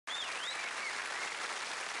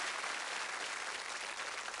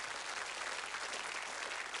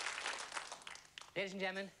Ladies and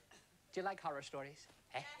gentlemen, do you like horror stories?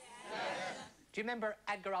 Eh? Yes. Do you remember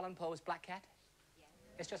Edgar Allan Poe's Black Cat? Yes.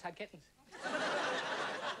 It's just had kittens.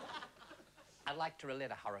 I'd like to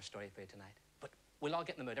relate a horror story for you tonight, but we'll all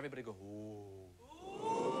get in the mood. Everybody go, ooh.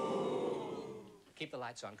 Ooh. Keep the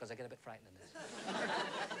lights on, because I get a bit frightened in this.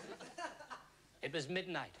 It was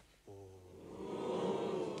midnight.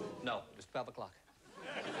 Ooh. No, it was 12 o'clock.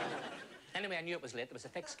 Anyway, I knew it was late. There was a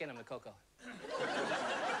thick skin on the cocoa.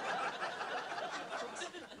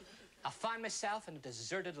 I found myself in a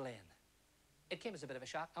deserted lane. It came as a bit of a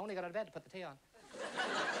shock. I only got out of bed to put the tea on.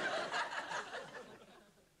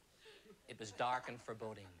 It was dark and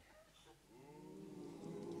foreboding.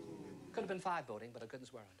 Could have been foreboding, but I couldn't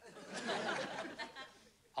swear on it.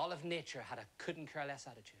 All of nature had a couldn't-care-less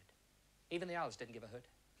attitude. Even the owls didn't give a hoot.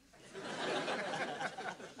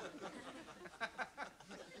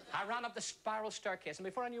 I ran up the spiral staircase, and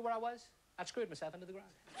before I knew where I was, I'd screwed myself into the ground.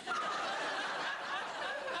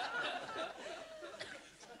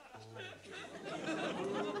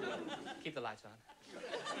 Keep the lights on.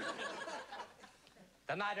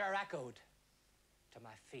 The night air echoed to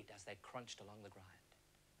my feet as they crunched along the ground.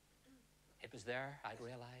 It was there I'd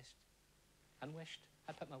realized and wished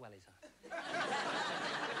I'd put my wellies on.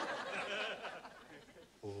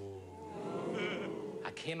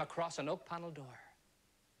 I came across an oak panel door.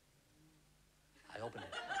 I opened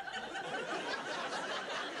it.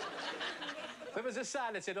 There was a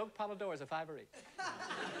sign that said oak panel doors, a fiver each.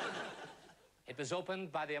 It was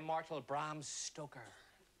opened by the immortal Bram Stoker.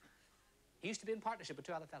 He used to be in partnership with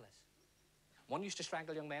two other fellas. One used to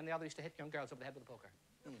strangle young men, the other used to hit young girls over the head with a poker.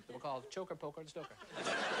 They were called Choker, Poker, and Stoker.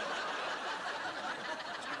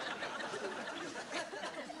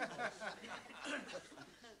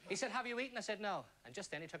 He said, "Have you eaten?" I said, "No." And just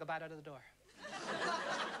then he took a bite out of the door.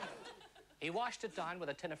 He washed it down with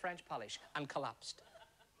a tin of French polish and collapsed.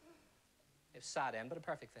 It was a sad end, but a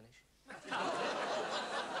perfect finish.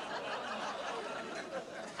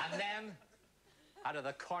 And then, out of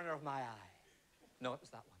the corner of my eye, no, it was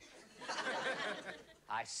that one,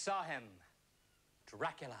 I saw him,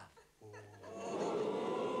 Dracula.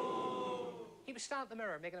 Ooh. He was standing at the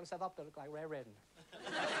mirror, making himself up to look like Ray Reddin.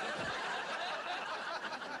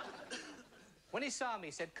 When he saw me,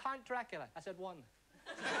 he said, "Count Dracula." I said, "One."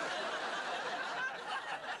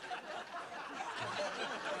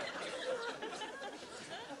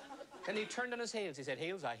 Then he turned on his heels. He said,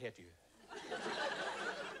 "Heels, I hate you."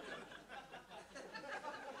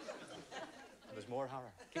 There was more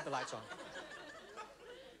horror. Keep the lights on.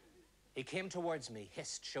 He came towards me,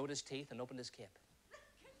 hissed, showed his teeth, and opened his cape.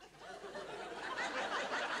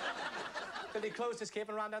 Then he closed his cape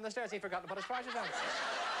and ran down the stairs. He forgot to put his trousers on.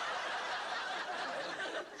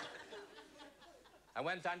 I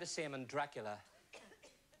went down to see him, and Dracula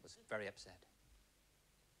was very upset.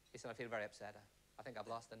 He said, "I feel very upset. I think I've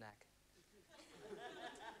lost the neck."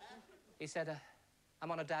 He said,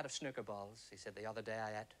 "I'm on a diet of snooker balls." He said, "The other day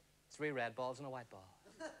I ate 3 red balls and a white ball.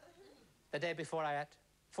 The day before I ate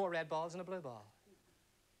 4 red balls and a blue ball.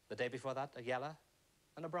 The day before that, a yellow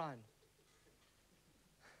and a brown.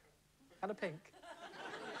 And a pink."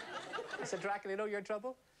 I said, "Dracula, you know you're in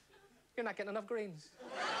trouble? You're not getting enough greens."